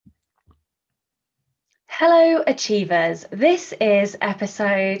Hello, Achievers. This is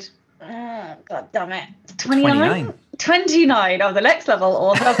episode, God damn it, 29? 29 of the Next Level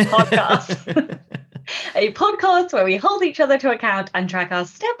Author Podcast. A podcast where we hold each other to account and track our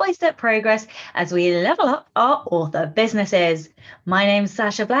step-by-step progress as we level up our author businesses. My name's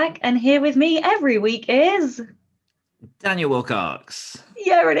Sasha Black, and here with me every week is... Daniel Wilcox.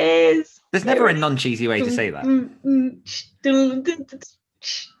 Yeah, it is. There's never a non-cheesy way to say that.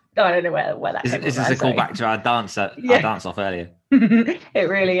 I don't know where that came from. Is this a callback to our dance off earlier? It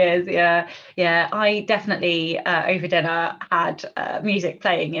really is, yeah. I definitely over dinner had music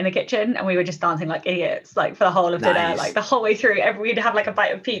playing in the kitchen, and we were just dancing like idiots, like for the whole of dinner, like the whole way through. We'd have like a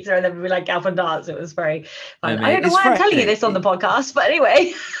bite of pizza, and then we'd like get up and dance. It was very fun. I don't know why I'm telling you this on the podcast, but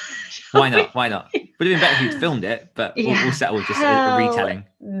anyway. Why not? Would have been better if you'd filmed it, but we'll settle with just a retelling.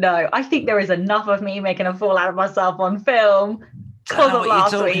 No, I think there is enough of me making a fool out of myself on film. What are you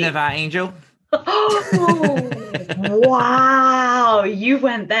talking about, Angel? Wow, you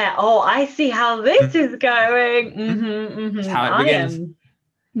went there. Oh, I see how this is going. That's how it begins. I am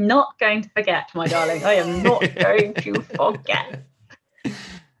not going to forget, my darling. I am not going to forget.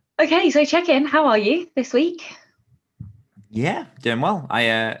 Okay, so check in. How are you this week? Yeah, doing well.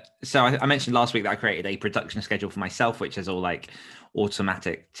 I mentioned last week that I created a production schedule for myself, which is all like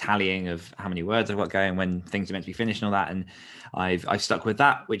automatic tallying of how many words I've got going, when things are meant to be finished and all that. And I've stuck with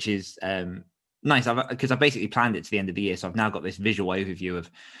that, which is nice, because I basically planned it to the end of the year. So I've now got this visual overview of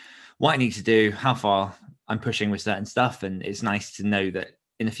what I need to do, how far I'm pushing with certain stuff. And it's nice to know that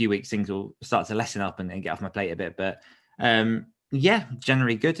in a few weeks, things will start to lessen up and get off my plate a bit. But yeah,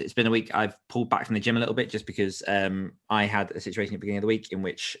 generally good. It's been a week. I've pulled back from the gym a little bit just because I had a situation at the beginning of the week in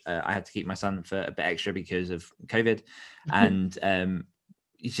which I had to keep my son for a bit extra because of COVID. And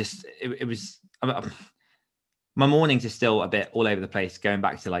it was my mornings are still a bit all over the place, going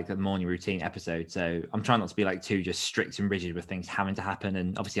back to like the morning routine episode. So I'm trying not to be like too just strict and rigid with things having to happen.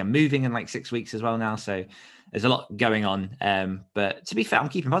 And obviously I'm moving in like 6 weeks as well now. So there's a lot going on. But to be fair, I'm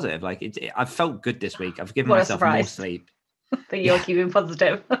keeping positive. Like I've felt good this week. I've given myself more sleep. That you're keeping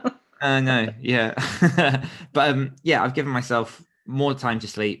positive. No, yeah. But I've given myself more time to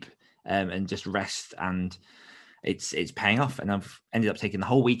sleep and just rest, and it's paying off. And I've ended up taking the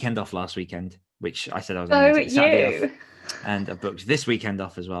whole weekend off last weekend, which I said I was going to take Saturday off. And I've booked this weekend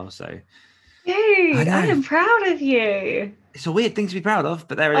off as well. So I am proud of you. It's a weird thing to be proud of,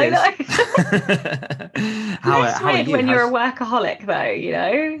 but there it is. How are you? When you're a workaholic, though, you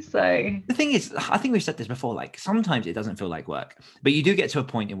know. So the thing is, I think we've said this before. Like sometimes it doesn't feel like work, but you do get to a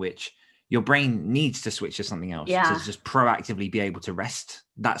point in which your brain needs to switch to something else to just proactively be able to rest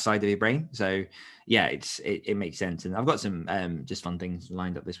that side of your brain. So yeah, it makes sense. And I've got some just fun things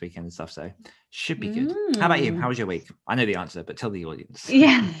lined up this weekend and stuff. So should be good. How about you? How was your week? I know the answer, but tell the audience.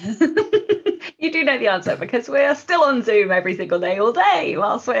 Yeah. You do know the answer because we're still on Zoom every single day, all day,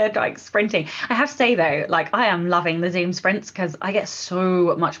 whilst we're like sprinting. I have to say though, like I am loving the Zoom sprints because I get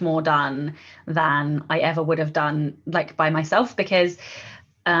so much more done than I ever would have done like by myself, because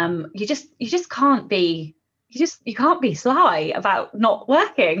you just can't be sly about not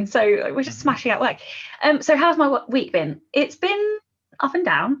working. So we're just smashing out work. So how's my week been? It's been up and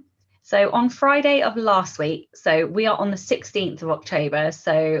down. So on Friday of last week, so we are on the 16th of October.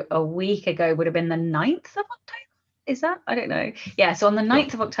 So a week ago would have been the 9th of October. Is that? I don't know. Yeah. So on the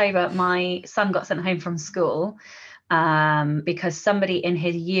 9th of October, my son got sent home from school because somebody in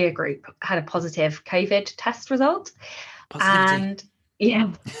his year group had a positive COVID test result. Positivity. And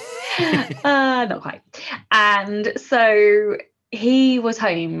yeah, not quite. And so he was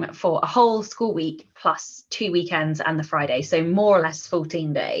home for a whole school week plus 2 weekends and the Friday. So more or less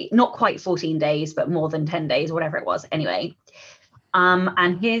 14 days, not quite 14 days, but more than 10 days, whatever it was. Anyway,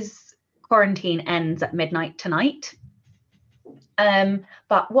 and his quarantine ends at midnight tonight.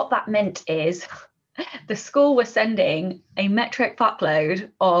 But what that meant is the school was sending a metric fuckload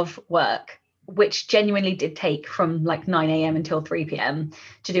of work, which genuinely did take from like 9 a.m. until 3 p.m.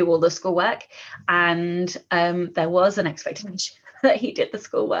 to do all the schoolwork. And there was an expectation that he did the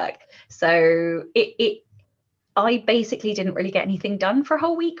schoolwork. So I basically didn't really get anything done for a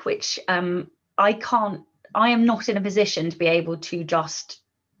whole week, which I am not in a position to be able to just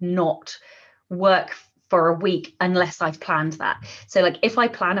not work for a week unless I've planned that. So like if I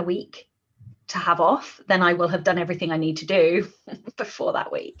plan a week to have off, then I will have done everything I need to do before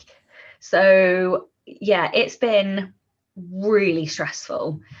that week. So yeah, it's been really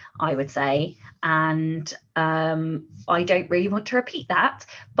stressful, I would say. And I don't really want to repeat that,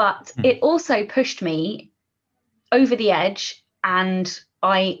 but it also pushed me over the edge and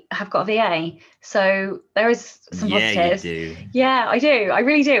I have got a VA. So there is some positives. You do. Yeah, I do. I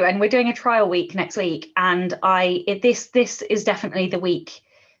really do. And we're doing a trial week next week. And this is definitely the week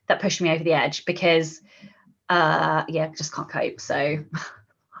that pushed me over the edge because just can't cope. So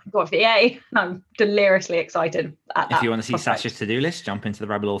I've got a VA and I'm deliriously excited at that. If you want to see prospect. Sasha's to-do list, jump into the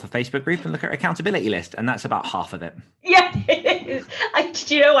Rebel Author Facebook group and look at her accountability list. And that's about half of it. Yeah, it is.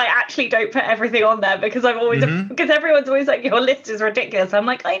 I actually don't put everything on there because I'm always because everyone's always like, your list is ridiculous. I'm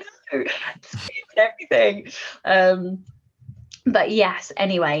like, I know, everything. But yes,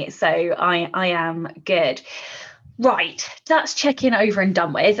 anyway, so I am good. Right, that's check-in over and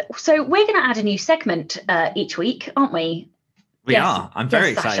done with. So we're going to add a new segment each week, aren't we? We are. I'm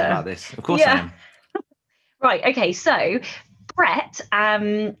very excited Sasha. about this. Of course I am. Right, okay, so Brett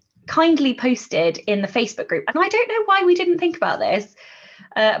kindly posted in the Facebook group, and I don't know why we didn't think about this.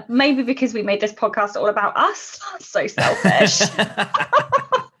 Maybe because we made this podcast all about us. So selfish.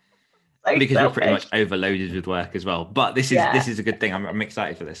 Because we're pretty much overloaded with work as well. But this is a good thing. I'm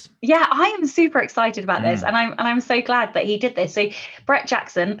excited for this. Yeah, I am super excited about this, and I'm so glad that he did this. So Brett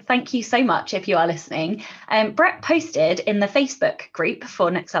Jackson, thank you so much if you are listening. Brett posted in the Facebook group for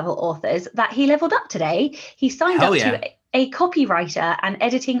Next Level Authors that he leveled up today. He signed up to a copywriter and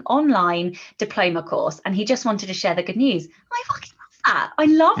editing online diploma course, and he just wanted to share the good news. I fucking that. I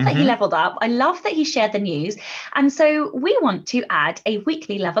love that he leveled up. I love that he shared the news. And so we want to add a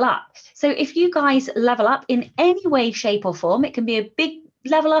weekly level up. So if you guys level up in any way, shape or form, it can be a big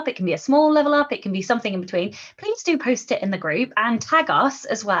level up, it can be a small level up, it can be something in between, please do post it in the group and tag us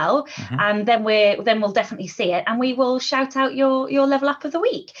as well. And then we'll definitely see it and we will shout out your level up of the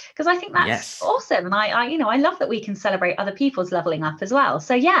week, because I think that's awesome. And I love that we can celebrate other people's leveling up as well.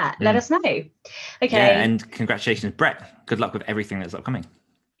 So let us know. Okay. Yeah, and congratulations, Brett. Good luck with everything that's upcoming.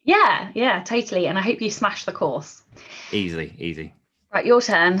 Yeah, totally. And I hope you smash the course. Easy. Right, your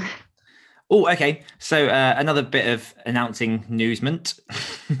turn. Oh, okay. So another bit of announcing newsment.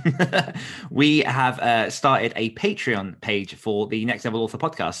 We have started a Patreon page for the Next Level Author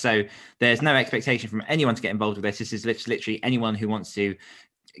podcast. So there's no expectation from anyone to get involved with this. This is literally anyone who wants to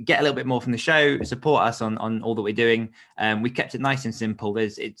get a little bit more from the show, support us on all that we're doing. We kept it nice and simple.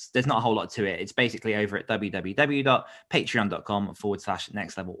 There's not a whole lot to it. It's basically over at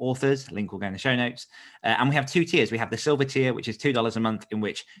www.patreon.com/next level authors. Link will go in the show notes. And we have two tiers. We have the silver tier, which is $2 a month, in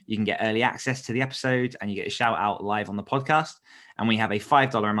which you can get early access to the episode and you get a shout out live on the podcast. And we have a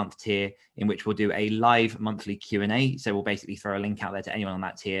 $5 a month tier, in which we'll do a live monthly Q&A. So we'll basically throw a link out there to anyone on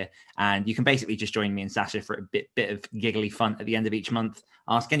that tier. And you can basically just join me and Sasha for a bit of giggly fun at the end of each month.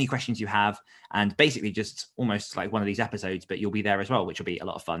 Ask any questions you have, and basically just almost like one of these episodes, but you'll be there as well, which will be a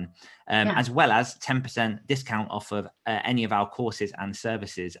lot of fun. As well as 10% discount off of any of our courses and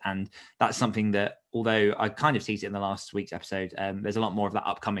services. And that's something that, although I kind of teased it in the last week's episode, there's a lot more of that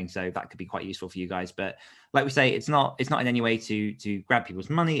upcoming. So that could be quite useful for you guys. But like we say, it's not in any way to grab people's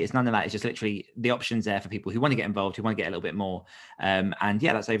money. It's none of that. It's just literally the options there for people who want to get involved, who want to get a little bit more. And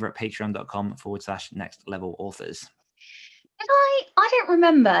that's over at patreon.com/next level authors. I don't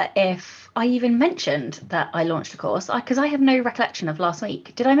remember if I even mentioned that I launched a course, because I have no recollection of last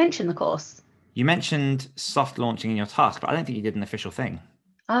week. Did I mention the course? You mentioned soft launching in your task, but I don't think you did an official thing.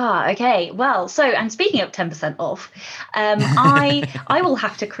 Okay. Well, and speaking of 10% off, I will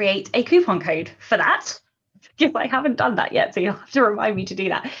have to create a coupon code for that, because I haven't done that yet. So you'll have to remind me to do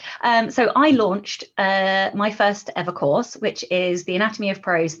that. So I launched my first ever course, which is the Anatomy of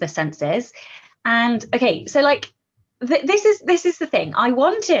Prose, The Senses. And okay, so this is the thing. I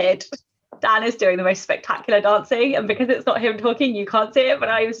wanted, Dan is doing the most spectacular dancing, and because it's not him talking, you can't see it, but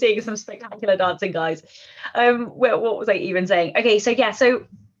I am seeing some spectacular dancing, guys. What was I even saying? Okay, so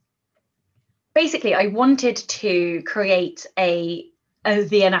basically I wanted to create the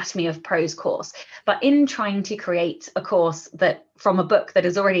Anatomy of Prose course, but in trying to create a course that from a book that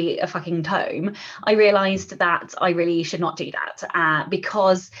is already a fucking tome, I realized that I really should not do that,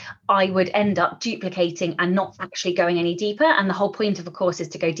 because I would end up duplicating and not actually going any deeper. And the whole point of a course is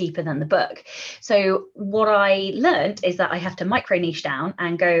to go deeper than the book. So what I learned is that I have to micro niche down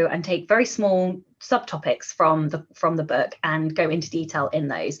and go and take very small subtopics from the book and go into detail in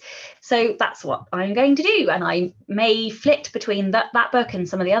those. So that's what I'm going to do, and I may flit between that book and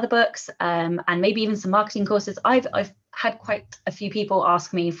some of the other books, and maybe even some marketing courses. I've had quite a few people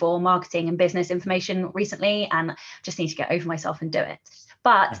ask me for marketing and business information recently, and just need to get over myself and do it.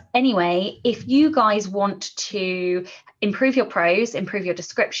 But anyway, if you guys want to improve your prose, improve your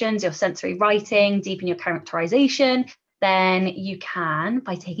descriptions, your sensory writing, deepen your characterization, then you can,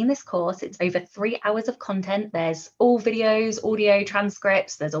 by taking this course, it's over 3 hours of content. There's all videos, audio,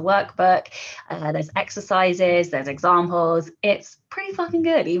 transcripts, there's a workbook, there's exercises, there's examples. It's pretty fucking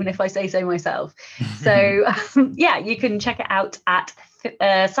good, even if I say so myself. So yeah, you can check it out at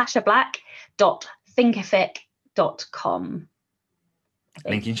sashablack.thinkific.com.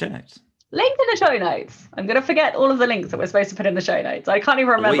 Link in show notes. Link in the show notes. I'm going to forget all of the links that we're supposed to put in the show notes. I can't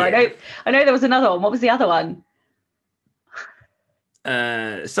even remember. Oh, yeah. I know there was another one. What was the other one?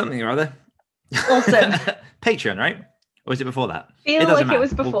 Something or other. Awesome. Patreon, right? Or was it before that? Feel like it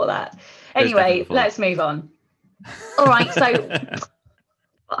was before that. Anyway, let's move on. All right, so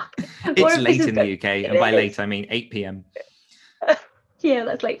it's late in the UK, and by late I mean 8 p.m. Yeah,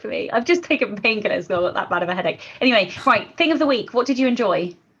 that's late for me. I've just taken painkillers, so I've got that bad of a headache. Anyway, right, thing of the week. What did you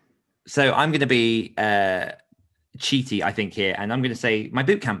enjoy? So I'm going to be cheaty, I think, here, and I'm going to say my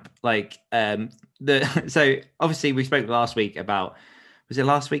boot camp. So obviously we spoke last week about, was it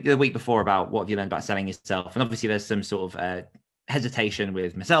last week, the week before, about what have you learned about selling yourself, and obviously there's some sort of hesitation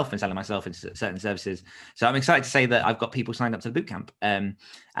with myself and selling myself into certain services. So I'm excited to say that I've got people signed up to the boot camp, and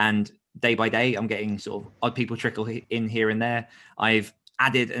day by day I'm getting sort of odd people trickle in here and there. I've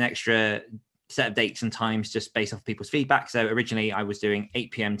added an extra set of dates and times just based off people's feedback. So originally I was doing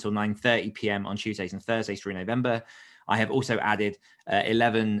 8 p.m. till 9:30 p.m. on Tuesdays and Thursdays through November. I have also added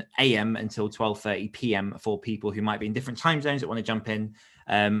 11 a.m. until 12:30 p.m. for people who might be in different time zones that want to jump in.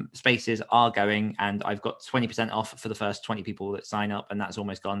 Spaces are going, and I've got 20% off for the first 20 people that sign up, and that's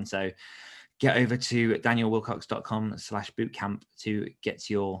almost gone. So get over to danielwilcox.com/bootcamp to get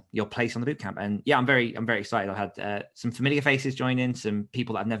your place on the bootcamp. And yeah, I'm very excited. I've had some familiar faces join in, some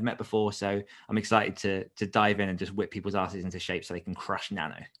people that I've never met before. So I'm excited to dive in and just whip people's asses into shape so they can crush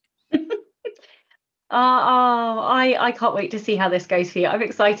nano. I can't wait to see how this goes for you. I'm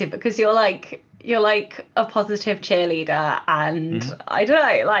excited because you're like a positive cheerleader, and I don't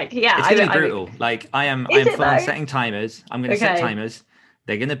know, like, yeah, it's gonna be brutal. I am full on setting timers. I'm gonna set timers.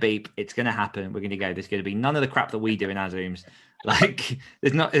 They're going to beep. It's going to happen. We're going to go. There's going to be none of the crap that we do in our Zooms. Like,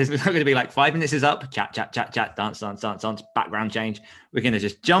 there's not going to be like 5 minutes is up, chat, dance, background change. We're going to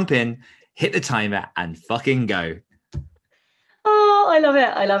just jump in, hit the timer, and fucking go. Oh, I love it.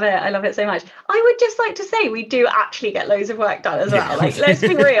 I love it. I love it so much. I would just like to say we do actually get loads of work done as well. Like, let's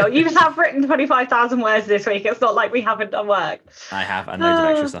be real. You have written 25,000 words this week. It's not like we haven't done work. I have, and loads of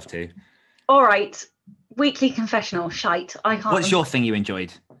extra stuff too. All right. Weekly confessional, shite. I can't. What's your thing you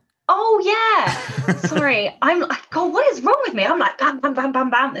enjoyed? Oh yeah. Sorry. I'm like, God, what is wrong with me? I'm like bam, bam, bam, bam,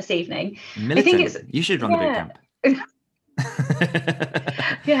 bam this evening. Militant. I think you should run the boot camp.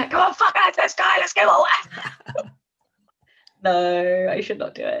 Yeah, come on, fuck out this guy. Let's go away. No, I should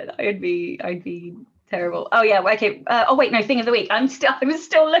not do it. I'd be terrible. Oh yeah, okay. Oh wait, no, thing of the week. I was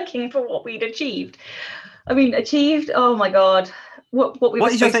still looking for what we'd achieved. I mean, achieved. Oh my God. What we were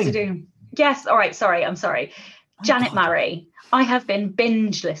supposed to do. Yes. All right. Sorry. I'm sorry. Janet Murray. I have been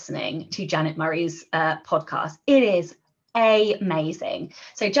binge listening to Janet Murray's podcast. It is amazing.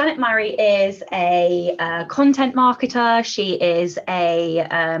 So Janet Murray is a content marketer. She is a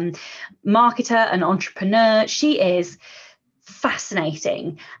marketer, an entrepreneur. She is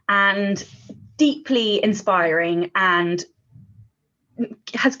fascinating and deeply inspiring, and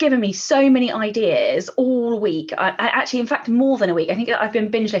has given me so many ideas all week. I actually, in fact, more than a week. I think I've been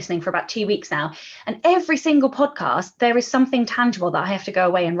binge listening for about 2 weeks now. And every single podcast, there is something tangible that I have to go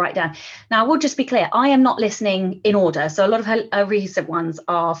away and write down. Now, I will just be clear, I am not listening in order. So a lot of her recent ones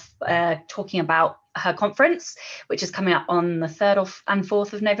are talking about her conference, which is coming up on the 3rd and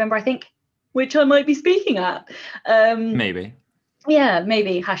 4th of November, I think, which I might be speaking at. Maybe. Yeah,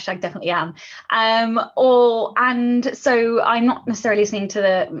 maybe. #definitely am. And so I'm not necessarily listening to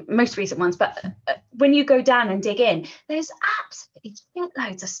the most recent ones, but when you go down and dig in, there's absolutely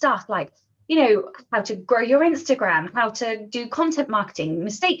loads of stuff, like, you know, how to grow your Instagram, how to do content marketing,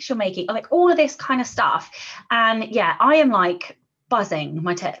 mistakes you're making, like all of this kind of stuff. And yeah, I am like buzzing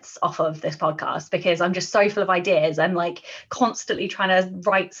my tits off of this podcast because I'm just so full of ideas. I'm like constantly trying to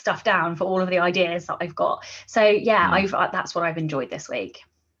write stuff down for all of the ideas that I've got. So yeah, that's what I've enjoyed this week.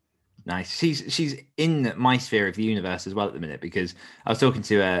 Nice. She's in my sphere of the universe as well at the minute, because I was talking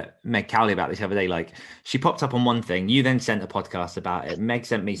to Meg Cowley about this the other day. Like, she popped up on one thing, you then sent a podcast about it, Meg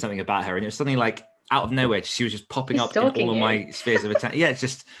sent me something about her, and it was something like out of nowhere she was just popping up in all of my spheres of attention. Yeah, it's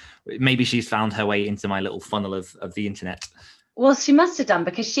just, maybe she's found her way into my little funnel of the internet. Well, she must have done,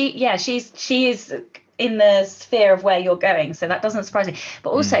 because she is in the sphere of where you're going, so that doesn't surprise me. But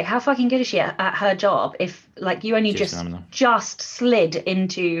also, how fucking good is she at her job? If like you only just slid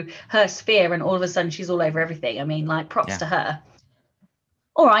into her sphere and all of a sudden she's all over everything. I mean, like, props to her.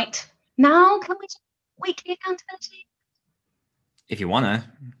 All right, now can we do weekly accountability? If you wanna.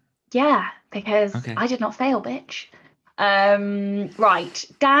 Yeah, because Okay. I did not fail, bitch. Right.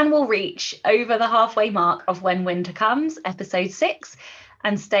 Dan will reach over the halfway mark of When Winter Comes, episode 6,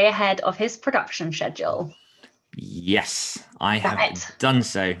 and stay ahead of his production schedule. Yes, I Damn have it. done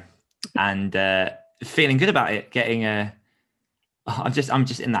so, and feeling good about it. Getting I'm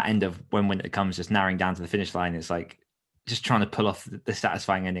just in that end of When Winter Comes, just narrowing down to the finish line. It's like just trying to pull off the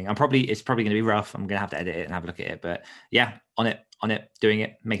satisfying ending. It's probably going to be rough. I'm going to have to edit it and have a look at it, but yeah, on it, doing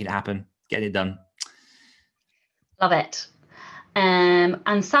it, making it happen, getting it done. Love it.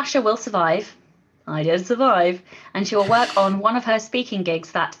 And Sasha will survive. I did survive. And she will work on one of her speaking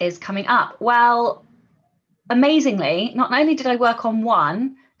gigs that is coming up. Well, amazingly, not only did I work on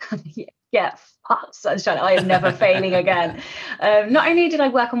one, yeah, sunshine, I am never failing again. Not only did I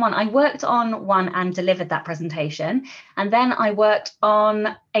work on one, I worked on one and delivered that presentation. And then I worked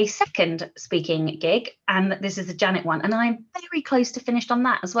on a second speaking gig, and this is the Janet one. And I'm very close to finished on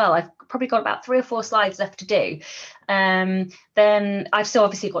that as well. I've probably got about 3 or 4 slides left to do. Then I've still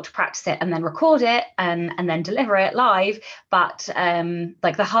obviously got to practice it and then record it and then deliver it live. But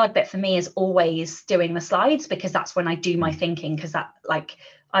like the hard bit for me is always doing the slides, because that's when I do my thinking, because that, like,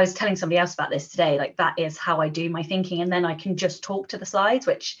 I was telling somebody else about this today, like that is how I do my thinking, and then I can just talk to the slides,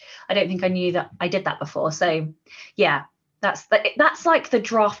 which I don't think I knew that I did that before. So yeah, that's like the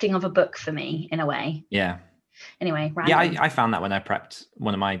drafting of a book for me in a way. Yeah. Anyway, random. Yeah, I found that when I prepped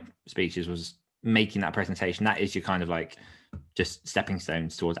one of my speeches was making that presentation. That is your kind of like just stepping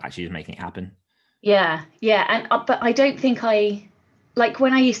stones towards actually just making it happen. Yeah, and but I don't think I, like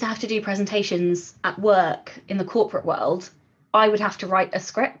when I used to have to do presentations at work in the corporate world, I would have to write a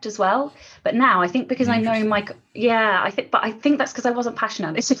script as well. But now I think because I know I think that's because I wasn't passionate.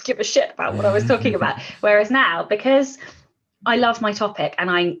 I didn't give a shit about what I was talking about. Whereas now, because I love my topic and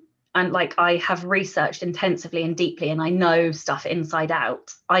I have researched intensively and deeply, and I know stuff inside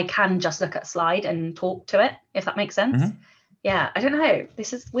out, I can just look at a slide and talk to it, if that makes sense. Mm-hmm. Yeah, I don't know.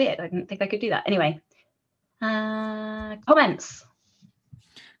 This is weird. I didn't think I could do that. Anyway, comments.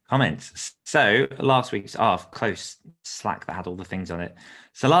 So last week's close Slack that had all the things on it.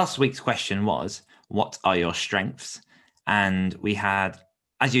 So last week's question was, what are your strengths? And we had,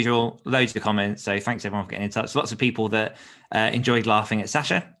 as usual, loads of comments. So thanks everyone for getting in touch. Lots of people that enjoyed laughing at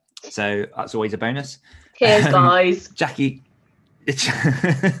Sasha. So that's always a bonus. Cheers, guys. Jackie,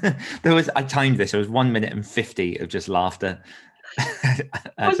 I timed this. There was 1 minute and 50 of just laughter.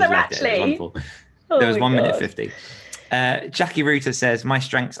 Was there actually? There was 1 minute 50. Jackie Reuter says, my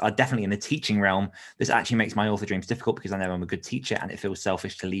strengths are definitely in the teaching realm. This actually makes my author dreams difficult because I know I'm a good teacher and it feels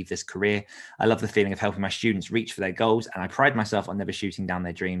selfish to leave this career. I love the feeling of helping my students reach for their goals, and I pride myself on never shooting down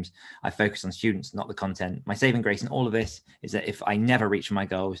their dreams. I focus on students, not the content. My saving grace in all of this is that if I never reach for my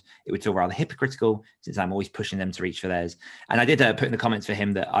goals, it would feel rather hypocritical since I'm always pushing them to reach for theirs. And I did put in the comments for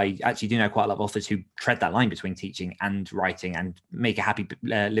him that I actually do know quite a lot of authors who tread that line between teaching and writing and make a happy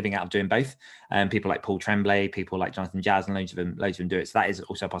living out of doing both. People like Paul Tremblay, people like Jonathan Jazz, and loads of them do it. So that is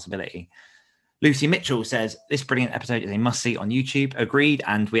also a possibility. Lucy Mitchell says, this brilliant episode is a must-see on YouTube. Agreed.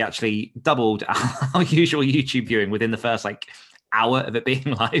 And we actually doubled our usual YouTube viewing within the first hour of it being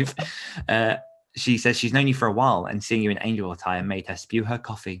live. She says she's known you for a while and seeing you in angel attire made her spew her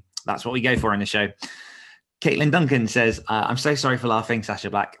coffee. That's what we go for in the show. Caitlin Duncan says, I'm so sorry for laughing, Sasha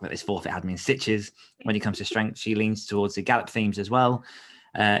Black, but this forfeit had me in stitches. When it comes to strength, she leans towards the Gallup themes as well,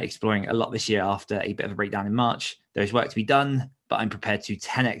 exploring a lot this year after a bit of a breakdown in March. There is work to be done, but I'm prepared to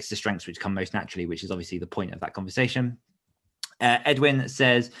 10x the strengths which come most naturally, which is obviously the point of that conversation. Edwin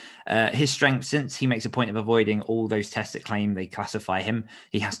says his strength, since he makes a point of avoiding all those tests that claim they classify him,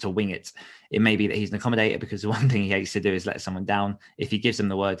 he has to wing it. It may be that he's an accommodator because the one thing he hates to do is let someone down. If he gives them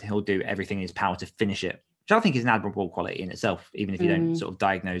the word, he'll do everything in his power to finish it, which I think is an admirable quality in itself, even if you don't sort of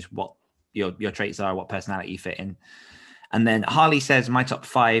diagnose what your traits are, what personality you fit in. And then Harley says, my top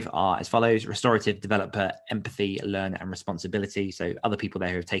 5 are as follows: restorative, developer, empathy, learner, and responsibility. So other people there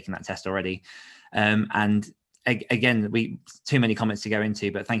who have taken that test already. And again, too many comments to go into,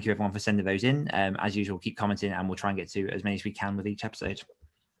 but thank you everyone for sending those in. As usual, keep commenting and we'll try and get to as many as we can with each episode.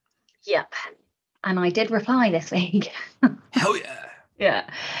 Yep. And I did reply this week. Hell yeah. Yeah.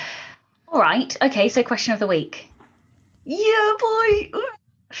 All right. Okay. So question of the week. Yeah, boy.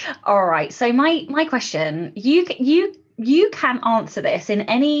 All right. So my question, you can answer this in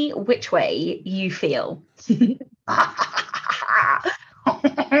any which way you feel.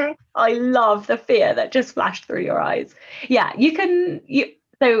 I love the fear that just flashed through your eyes. Yeah, you can.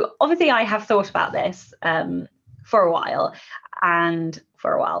 So obviously I have thought about this for a while,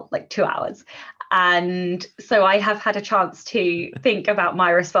 like 2 hours. And so I have had a chance to think about my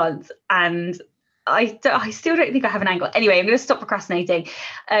response. And I still don't think I have an angle. Anyway, I'm going to stop procrastinating.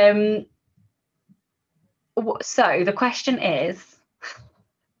 So the question is,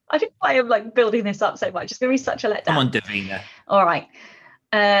 I don't know why I'm like building this up so much. It's going to be such a letdown. Come on, Davina. All right.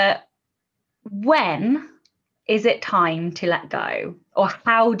 When is it time to let go? Or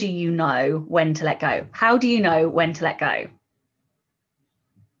how do you know when to let go? How do you know when to let go?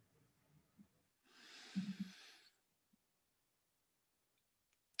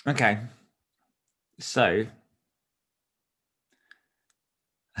 Okay. So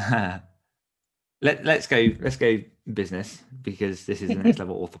let's go business, because this is the Next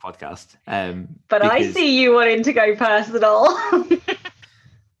Level Author podcast. But I see you wanting to go personal.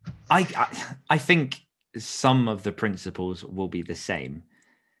 I think some of the principles will be the same,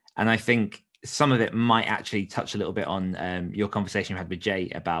 and I think some of it might actually touch a little bit on your conversation you had with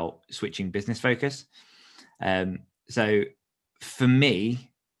Jay about switching business focus. So for me,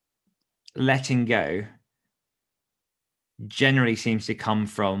 letting go generally seems to come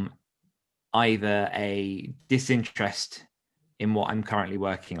from either a disinterest in what I'm currently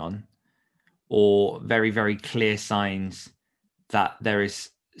working on, or very, very clear signs that there is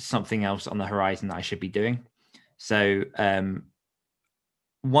something else on the horizon that I should be doing. So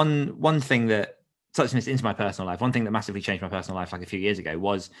one thing that, touching this into my personal life, one thing that massively changed my personal life like a few years ago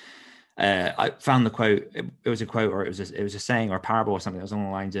was I found the quote. It was a quote, or it was a saying or a parable or something that was along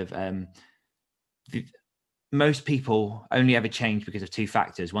the lines of most people only ever change because of two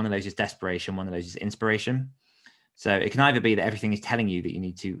factors. One of those is desperation. One of those is inspiration. So it can either be that everything is telling you that you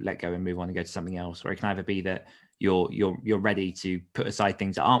need to let go and move on and go to something else, or it can either be that you're ready to put aside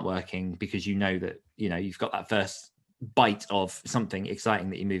things that aren't working because you know that you've got that first bite of something exciting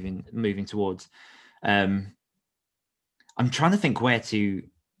that you're moving towards. I'm trying to think where to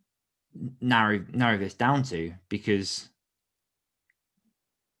narrow this down to, because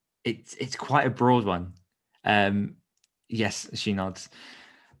it's quite a broad one. Yes, she nods.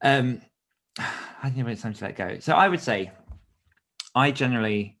 I think it's time to let go. So I would say I cling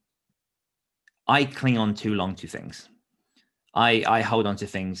on too long to things. I hold on to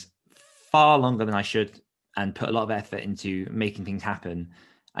things far longer than I should and put a lot of effort into making things happen.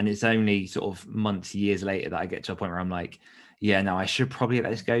 And it's only sort of months, years later that I get to a point where I'm like, yeah, no, I should probably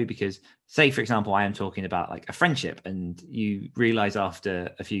let this go. Because say, for example, I am talking about like a friendship, and you realize after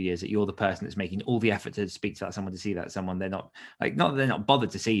a few years that you're the person that's making all the effort to speak to that someone, to see that someone. They're not they're not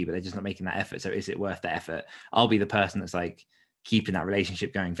bothered to see you, but they're just not making that effort. So is it worth the effort? I'll be the person that's like keeping that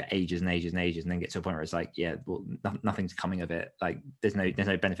relationship going for ages and ages and ages, and then get to a point where it's like, yeah, well, nothing's coming of it. Like there's no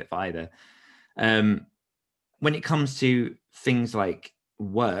benefit for either. When it comes to things like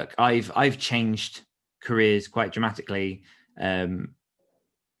work, I've changed careers quite dramatically.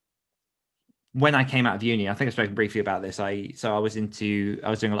 When I came out of uni, I think I've spoken briefly about this. I was doing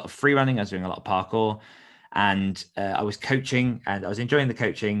a lot of free running, I was doing a lot of parkour, and I was coaching, and I was enjoying the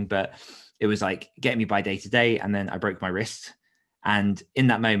coaching, but it was like getting me by day to day. And then I broke my wrist. And in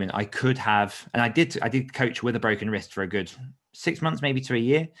that moment, I could have, and I did coach with a broken wrist for a good 6 months, maybe to a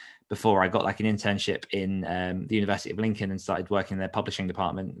year, before I got like an internship in the University of Lincoln and started working in their publications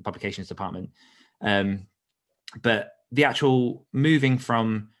department. But the actual moving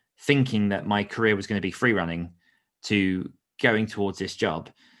from thinking that my career was going to be free running to going towards this job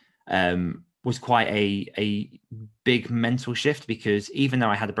was quite a big mental shift, because even though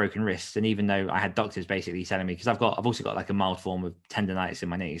I had a broken wrist, and even though I had doctors basically telling me, because I've also got like a mild form of tendonitis in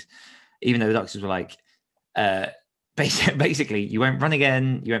my knees, even though the doctors were like, basically you won't run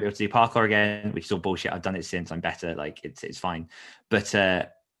again, you won't be able to do parkour again, which is all bullshit. I've done it since, I'm better, like it's fine. But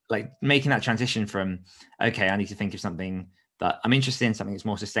like making that transition from, okay, I need to think of something that I'm interested in, something that's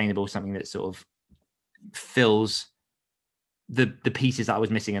more sustainable, something that sort of fills the pieces that I was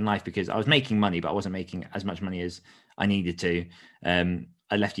missing in life, because I was making money, but I wasn't making as much money as I needed to.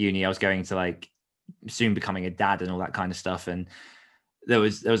 I left uni, I was going to like soon becoming a dad and all that kind of stuff. And there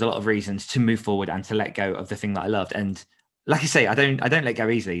was a lot of reasons to move forward and to let go of the thing that I loved. And like I say, I don't let go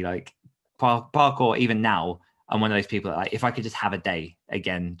easily. Like parkour, even now, I'm one of those people that, like, if I could just have a day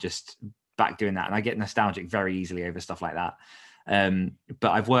again, just back doing that. And I get nostalgic very easily over stuff like that.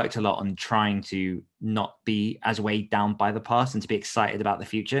 But I've worked a lot on trying to not be as weighed down by the past and to be excited about the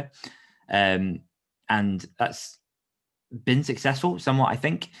future. And that's been successful somewhat, I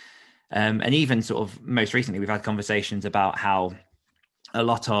think. And even sort of most recently, we've had conversations about how a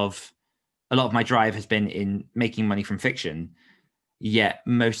lot of my drive has been in making money from fiction, yet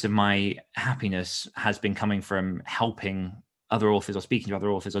most of my happiness has been coming from helping other authors, or speaking to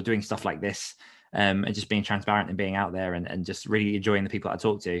other authors, or doing stuff like this, and just being transparent and being out there, and just really enjoying the people that I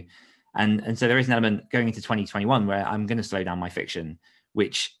talk to. And so there is an element going into 2021 where I'm going to slow down my fiction,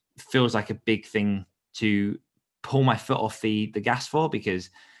 which feels like a big thing to pull my foot off the gas for, because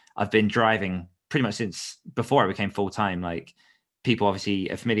I've been driving pretty much since before I became full-time. Like, people obviously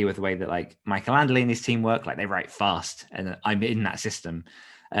are familiar with the way that like Michael Anderle and his team work. Like, they write fast, and I'm in that system.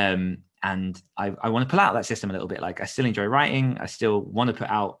 And I want to pull out of that system a little bit. Like, I still enjoy writing. I still want to put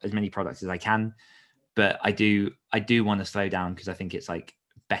out as many products as I can, but I do want to slow down, because I think it's like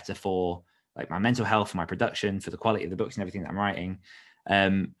better for like my mental health, for my production, for the quality of the books and everything that I'm writing.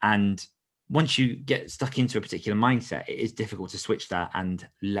 And once you get stuck into a particular mindset, it is difficult to switch that and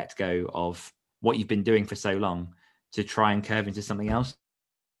let go of what you've been doing for so long to try and curve into something else.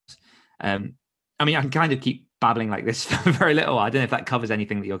 I mean, I can kind of keep babbling like this for very little. I don't know if that covers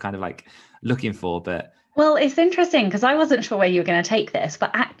anything that you're kind of like looking for, but. Well, it's interesting because I wasn't sure where you were going to take this,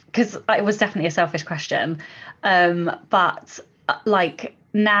 but because it was definitely a selfish question. But like,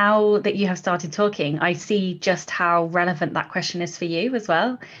 now that you have started talking, I see just how relevant that question is for you as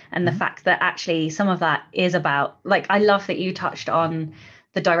well. And the fact that actually some of that is about, like, I love that you touched on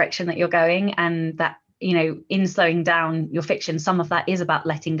the direction that you're going, and that, you know, in slowing down your fiction, some of that is about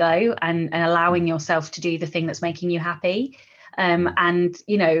letting go and allowing yourself to do the thing that's making you happy. And,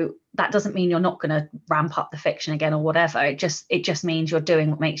 you know, that doesn't mean you're not going to ramp up the fiction again or whatever. It just means you're doing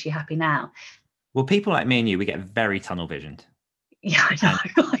what makes you happy now. Well, people like me and you, we get very tunnel visioned. Yeah, I know.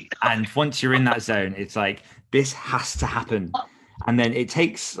 And once you're in that zone, it's like, this has to happen. And then it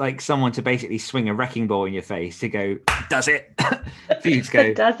takes like someone to basically swing a wrecking ball in your face to go, does it? For you to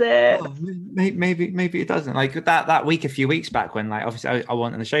go, does it? Oh, maybe it doesn't. Like that week, a few weeks back, when like obviously I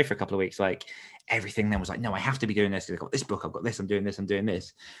went on the show for a couple of weeks, like everything then was like, no, I have to be doing this. I've got this book, I've got this, I'm doing this. And then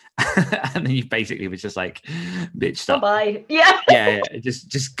you basically was just like, bitch, stop. Bye. Yeah. Yeah.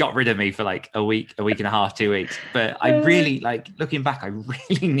 Just got rid of me for like a week and a half, 2 weeks. But I really, like, looking back, I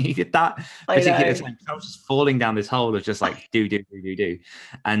really needed that particular time. I was just falling down this hole of just like do.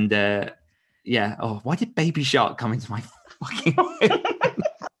 And yeah. Oh, why did Baby Shark come into my fucking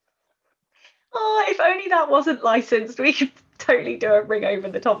Oh, if only that wasn't licensed, we could totally do a ring over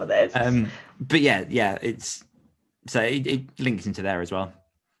the top of this. But yeah, it's so it links into there as well.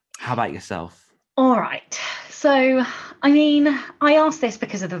 How about yourself? All right. So, I mean, I asked this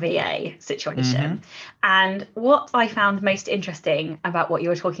because of the VA situation. And what I found most interesting about what you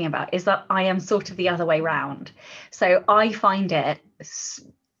were talking about is that I am sort of the other way round. So I find it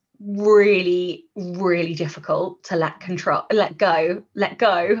really, really difficult to let go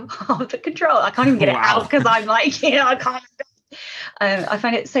of the control. I can't even get it out because I'm like, you know, I can't. I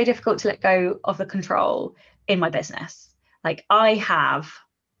find it so difficult to let go of the control in my business. Like, I have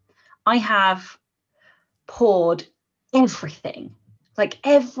poured everything, like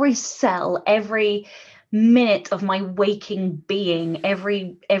every cell, every minute of my waking being,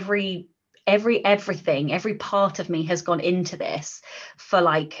 everything, every part of me has gone into this for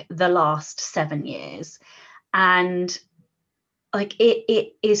like the last 7 years. And like,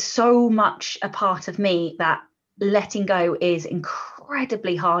 it is so much a part of me that letting go is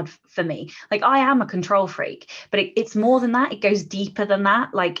incredibly hard for me. Like, I am a control freak, but it's more than that. It goes deeper than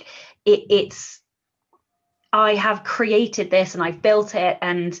that. Like, I have created this and I've built it,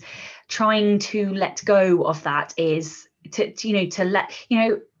 and trying to let go of that is to let, you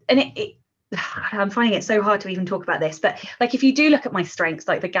know, and I'm finding it so hard to even talk about this, but like, if you do look at my strengths,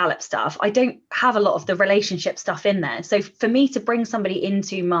 like the Gallup stuff, I don't have a lot of the relationship stuff in there. So for me to bring somebody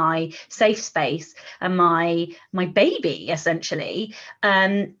into my safe space and my baby essentially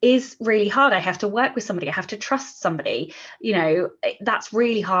is really hard. I have to work with somebody. I have to trust somebody, you know, that's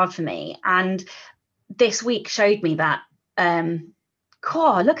really hard for me. And this week showed me that,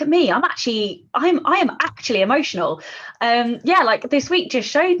 God, look at me. I am actually emotional. Yeah, like this week just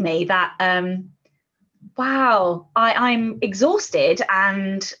showed me that, wow, I'm exhausted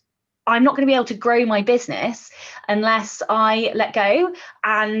and I'm not going to be able to grow my business unless I let go.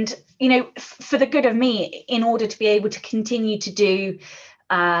 And, you know, for the good of me, in order to be able to continue to do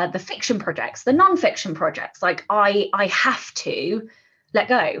the fiction projects, the non-fiction projects, like I have to let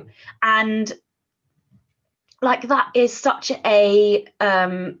go. And like, that is such a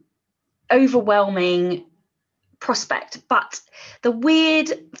overwhelming prospect. But the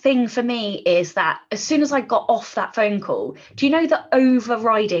weird thing for me is that as soon as I got off that phone call, do you know the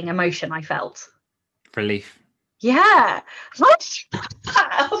overriding emotion I felt? Relief. Yeah. What? For God's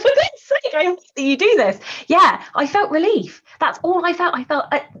sake, I hope that you do this. Yeah, I felt relief. That's all I felt. I felt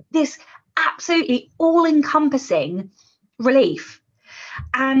this absolutely all-encompassing relief.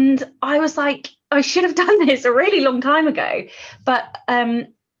 And I was like, I should have done this a really long time ago. But, you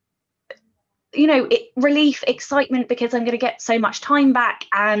know, relief, excitement, because I'm going to get so much time back.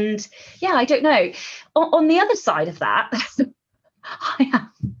 And yeah, I don't know. On the other side of that, I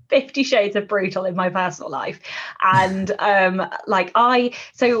am 50 shades of brutal in my personal life. And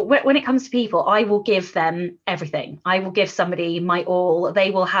so when it comes to people, I will give them everything. I will give somebody my all.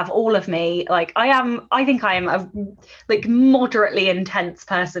 They will have all of me. Like I think I am a like moderately intense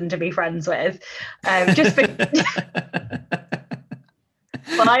person to be friends with. Just for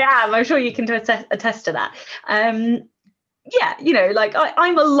but I am. I'm sure you can attest to that. Yeah, you know, like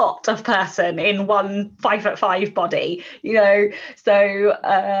I'm a lot of person in one 5'5" body, you know. So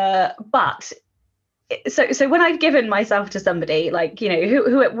so when I've given myself to somebody, like, you know,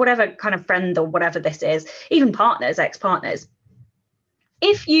 who whatever kind of friend or whatever this is, even partners, ex-partners,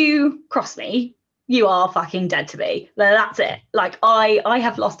 if you cross me, you are fucking dead to me. That's it. Like I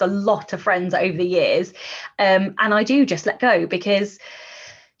have lost a lot of friends over the years, and I do just let go because,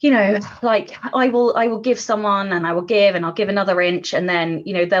 you know, like I will give someone and I will give and I'll give another inch, and then,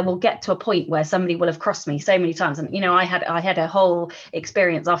 you know, there will get to a point where somebody will have crossed me so many times. And, you know, I had a whole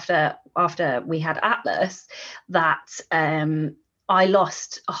experience after we had Atlas that I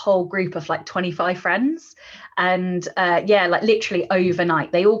lost a whole group of like 25 friends. And like literally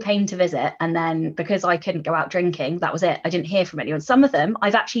overnight, they all came to visit. And then because I couldn't go out drinking, that was it. I didn't hear from anyone. Some of them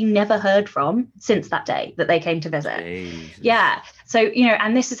I've actually never heard from since that day that they came to visit. Jesus. Yeah. So, you know,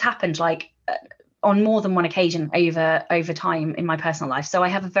 and this has happened like on more than one occasion over time in my personal life. So I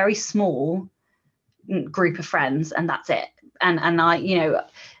have a very small group of friends, and that's it. And I, you know,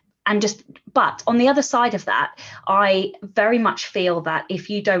 but on the other side of that, I very much feel that if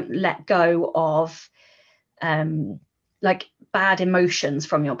you don't let go of like bad emotions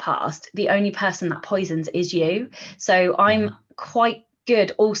from your past, the only person that poisons is you. So I'm quite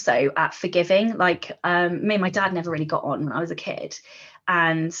good also at forgiving. Like me and my dad never really got on when I was a kid,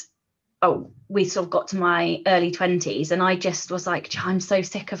 and we sort of got to my early 20s, and I just was like, I'm so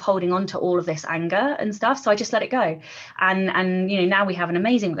sick of holding on to all of this anger and stuff. So I just let it go. And you know, now we have an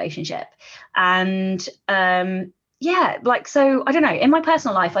amazing relationship. And yeah, like, so I don't know, in my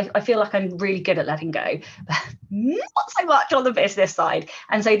personal life, I feel like I'm really good at letting go, but not so much on the business side.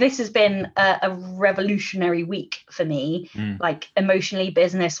 And so this has been a revolutionary week for me, like emotionally,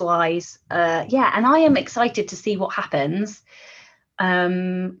 business wise. Yeah. And I am excited to see what happens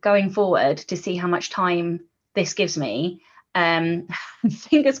going forward, to see how much time this gives me.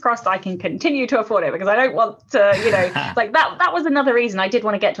 Fingers crossed I can continue to afford it, because I don't want to, you know, like that was another reason I did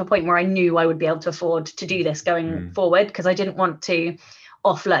want to get to a point where I knew I would be able to afford to do this going forward, because I didn't want to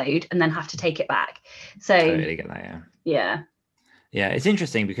offload and then have to take it back. So totally get that. Yeah, it's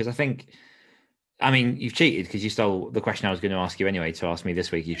interesting because I mean, you've cheated because you stole the question I was going to ask you anyway to ask me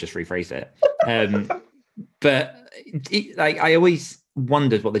this week. You've just rephrased it. But like, I always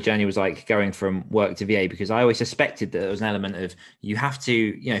wondered what the journey was like going from work to VA, because I always suspected that there was an element of, you have to,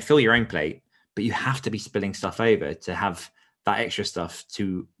 you know, fill your own plate, but you have to be spilling stuff over to have that extra stuff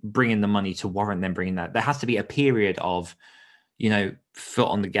to bring in the money to warrant them bringing that. There has to be a period of, you know, foot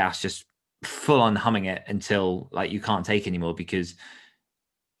on the gas, just full on humming it until like you can't take anymore, because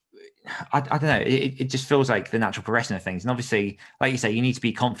I don't know, it just feels like the natural progression of things. And obviously, like you say, you need to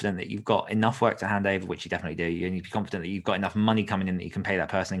be confident that you've got enough work to hand over, which you definitely do. You need to be confident that you've got enough money coming in that you can pay that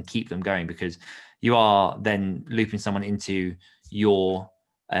person and keep them going, because you are then looping someone into your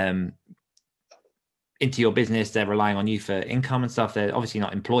business. They're relying on you for income and stuff. They're obviously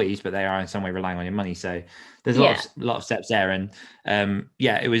not employees, but they are in some way relying on your money. So there's a lot of steps there. And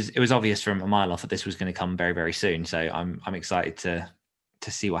it was obvious from a mile off that this was going to come very, very soon. So I'm excited to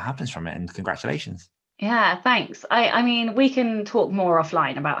see what happens from it, and congratulations. Yeah, thanks. I mean, we can talk more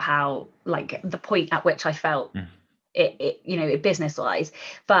offline about how, like, the point at which I felt it, you know, business wise.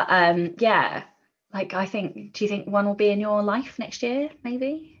 But yeah, like, do you think one will be in your life next year?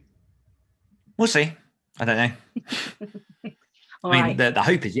 Maybe we'll see. I don't know. I mean, the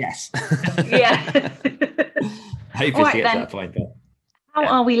hope is yes. Yeah. Hope is to get to that point. But how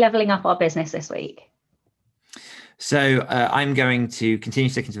are we leveling up our business this week? So I'm going to continue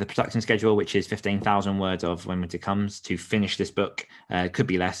sticking to the production schedule, which is 15,000 words of When Winter Comes, to finish this book. Could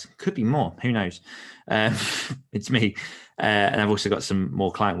be less, could be more, who knows? It's me. And I've also got some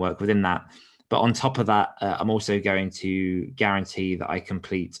more client work within that. But on top of that, I'm also going to guarantee that I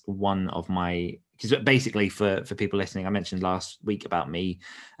complete one of my, because basically for people listening, I mentioned last week about me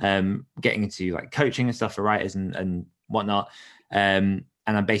getting into like coaching and stuff for writers and whatnot.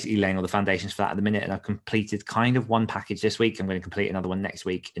 And I'm basically laying all the foundations for that at the minute. And I've completed kind of one package this week. I'm going to complete another one next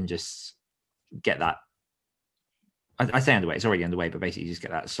week and just get that. I say underway, it's already underway, but basically just get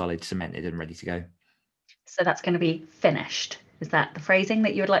that solid, cemented and ready to go. So that's going to be finished. Is that the phrasing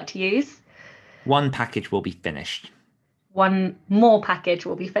that you would like to use? One package will be finished. One more package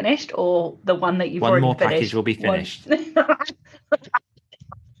will be finished, or the one that you've already finished? One more package will be finished.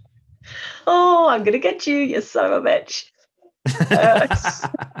 Oh, I'm gonna get you, you son of a bitch.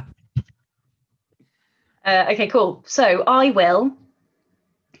 Okay, cool. So I will.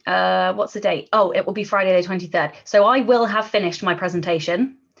 What's the date? Oh, it will be Friday the 23rd. So I will have finished my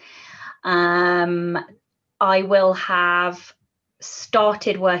presentation. I will have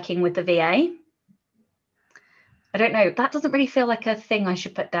started working with the VA. I don't know. That doesn't really feel like a thing I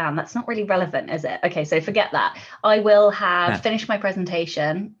should put down. That's not really relevant, is it? Okay, so forget that. I will have finished my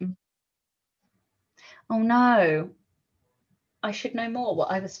presentation. Oh no. I should know more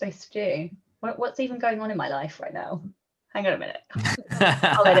what I was supposed to do. What's even going on in my life right now? Hang on a minute.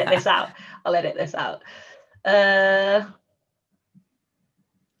 I'll edit this out. I'll edit this out.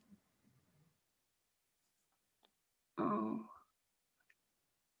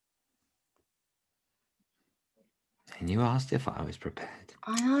 And you asked if I was prepared.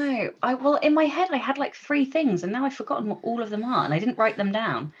 I know. Well, in my head, I had like 3 things, and now I've forgotten what all of them are, and I didn't write them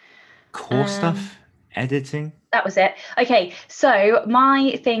down. Course stuff, editing. That was it. Okay, so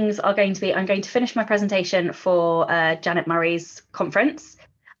my things are going to be, I'm going to finish my presentation for Janet Murray's conference,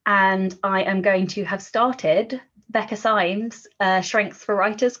 and I am going to have started Becca Syme's Strengths for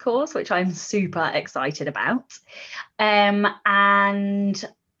Writers course, which I'm super excited about. And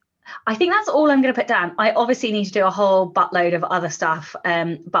I think that's all I'm going to put down. I obviously need to do a whole buttload of other stuff,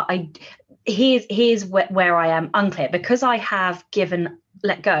 but here's where I am unclear, because I have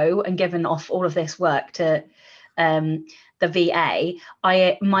let go and given off all of this work to the VA.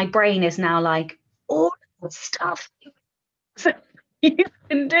 My brain is now like, all the stuff you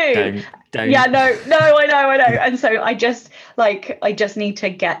can do. Don't. Yeah, no, I know. And so I just need to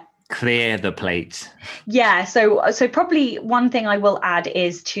get clear the plate. Yeah, so probably one thing I will add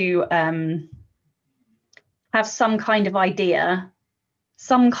is to have some kind of idea,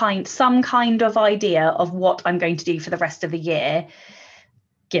 some kind of idea of what I'm going to do for the rest of the year,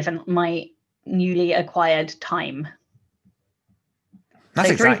 given my newly acquired time. That's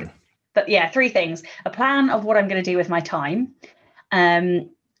exciting. But yeah, 3 things: a plan of what I'm going to do with my time,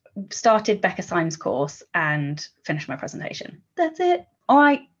 started Becca Syme's course, and finished my presentation. That's it. All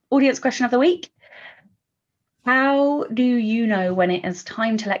right. Audience question of the week. How do you know when it is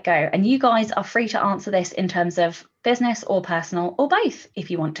time to let go? And you guys are free to answer this in terms of business or personal or both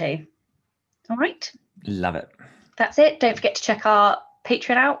if you want to. All right. Love it. That's it. Don't forget to check our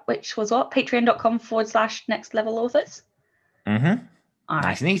Patreon out, which was what? patreon.com/nextlevelauthors. Mm-hmm. All right.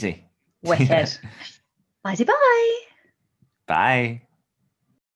 Nice and easy. Wicked. Bye. Bye.